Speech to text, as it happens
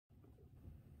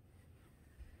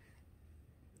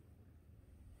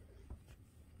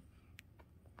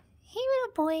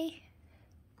Good boy.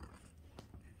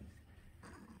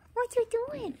 What you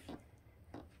doing?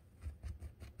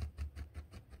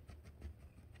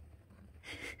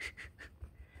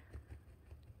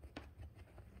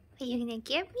 Are you gonna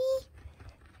get me?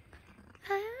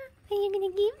 Huh? Are you gonna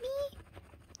get me?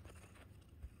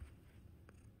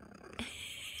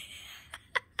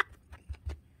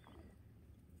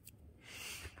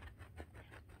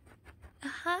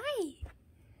 Hi.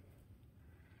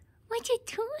 What you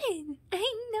doing?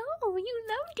 I know, you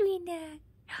love doing that.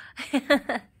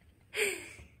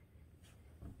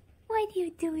 What are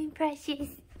you doing, precious?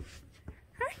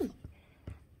 Hi.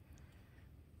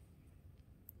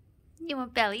 You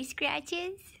want belly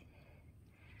scratches?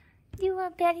 You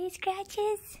want belly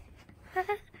scratches?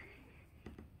 Huh?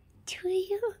 Do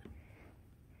you?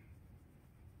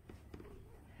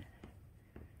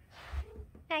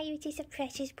 Are you just a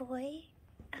precious boy?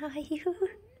 Are you?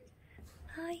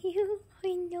 Are you?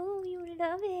 I know you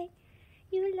love it.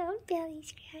 You love belly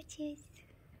scratches.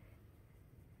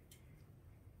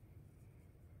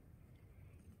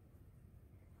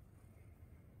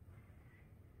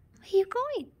 Where are you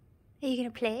going? Are you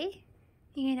gonna play?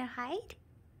 Are you gonna hide?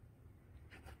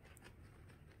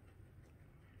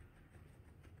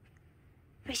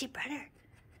 Where's your brother?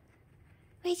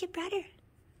 Where's your brother?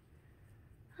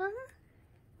 Huh?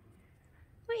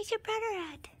 Where's your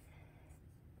brother at?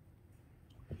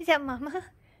 Is that Mama?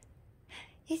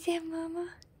 Is that Mama?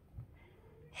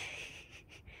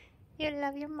 You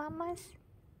love your mamas?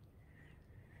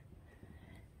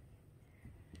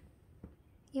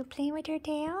 You playing with your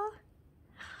tail?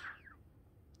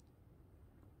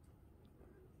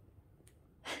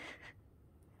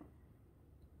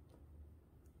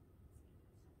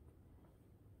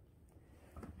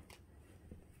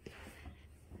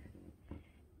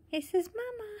 This is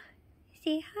Mama.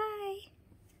 Say hi.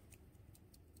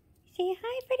 Say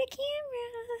hi for the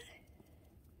camera.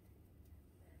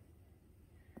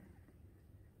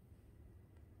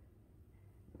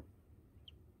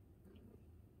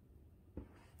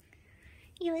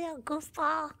 You little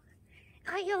goofball.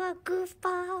 Are you a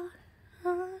goofball?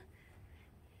 Huh?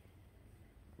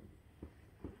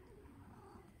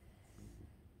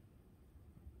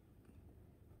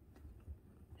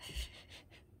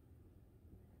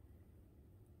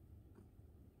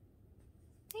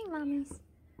 Hey, mommies.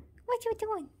 What you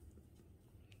doing?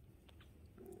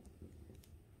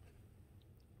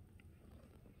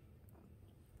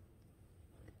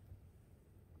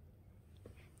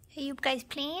 Are you guys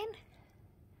playing?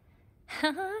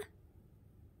 Huh?